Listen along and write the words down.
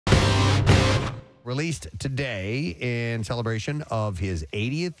released today in celebration of his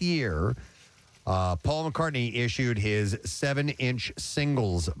 80th year. Paul McCartney issued his 7-inch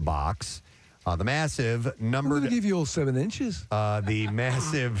singles box. The massive numbered... I'm going to give you all 7 inches. The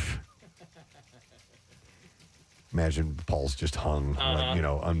massive... Imagine Paul's just hung, like, you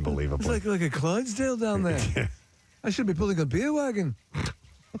know, unbelievably. It's like a Clydesdale down there. I should be pulling a beer wagon.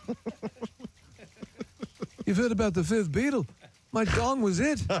 You've heard about the 5th Beatle. My dong was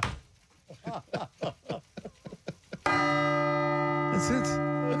it. That's it.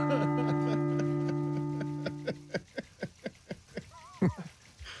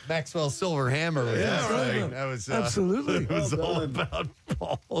 Maxwell Silver Hammer. Was right. That was absolutely. It was all about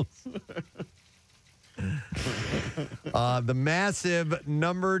Paul's. The massive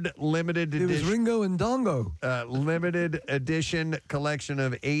numbered limited edition. It was Ringo and Dongo. Limited edition collection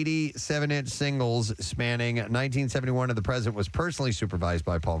of 80 7-inch singles spanning 1971 to the present was personally supervised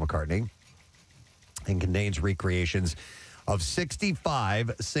by Paul McCartney and contains recreations of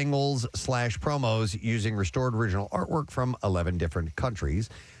 65 singles/promos using restored original artwork from 11 different countries.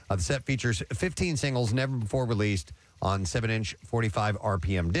 The set features 15 singles never before released on 7-inch 45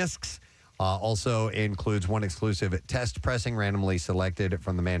 RPM discs. Also includes one exclusive test pressing randomly selected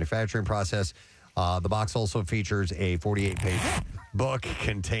from the manufacturing process. The box also features a 48-page book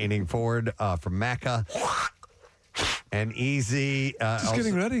containing Forward from Mecca and Easy. Just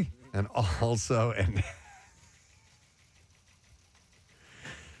getting ready. And also...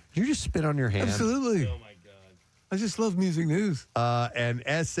 Did you just spit on your hand? Absolutely. Oh, my God. I just love music news. An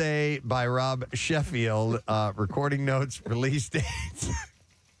essay by Rob Sheffield, recording notes, release dates,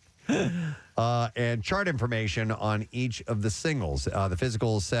 and chart information on each of the singles. The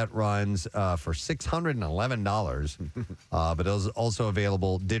physical set runs for $611, but it is also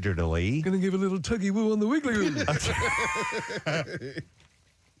available digitally. Going to give a little tuggy woo on the Wigglywoo.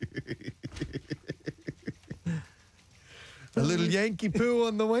 A little Yankee poo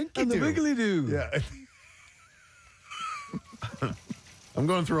on the wanky and the wiggly doo. Yeah. I'm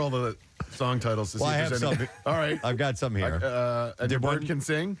going through all the song titles to see if there's any. All right. I've got some here. And your bird can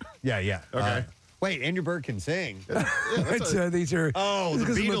sing? Yeah. Okay. Wait, and your bird can sing. These are... Oh, the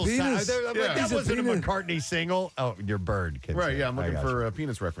Beatles. That wasn't a penis. McCartney single. Oh, your bird can Right, sing. yeah, I'm looking for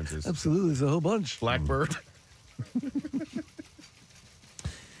penis references. Absolutely, there's a whole bunch. Blackbird.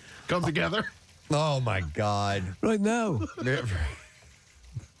 Come together. Oh, my God. Right now.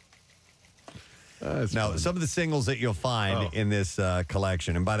 Now, some of the singles that you'll find in this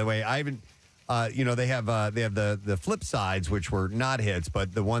collection, and by the way, I haven't, they have the flip sides, which were not hits,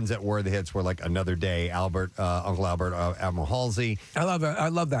 but the ones that were the hits were like Another Day, Albert, Uncle Albert, Admiral Halsey. I love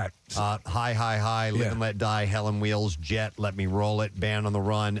that. Hi, Live and Let Die, Helen Wheels, Jet, Let Me Roll It, Band on the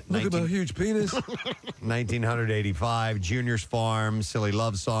Run. Look at my huge penis. 1985, Junior's Farm, Silly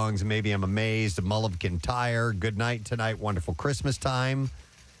Love Songs, Maybe I'm Amazed, Mulligan Tire, Good Night Tonight, Wonderful Christmas Time,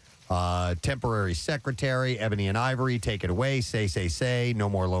 Temporary Secretary, Ebony and Ivory, Take It Away, Say, No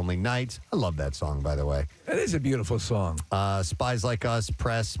More Lonely Nights. I love that song, by the way. That is a beautiful song. Spies Like Us,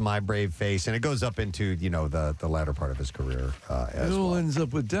 Press, My Brave Face, and it goes up into, the latter part of his career as it all well. ends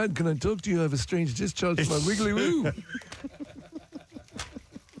up with, Dad, can I talk to you? I have a strange discharge from my Wigglywoo.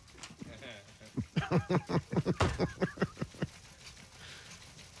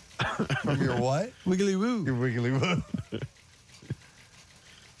 From your what? Wigglywoo. Your Wigglywoo.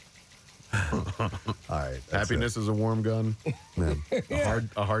 All right. Happiness is a warm gun.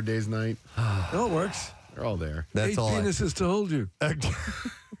 A hard day's night. It all works. They're all there. That's 8 all. penises to hold you.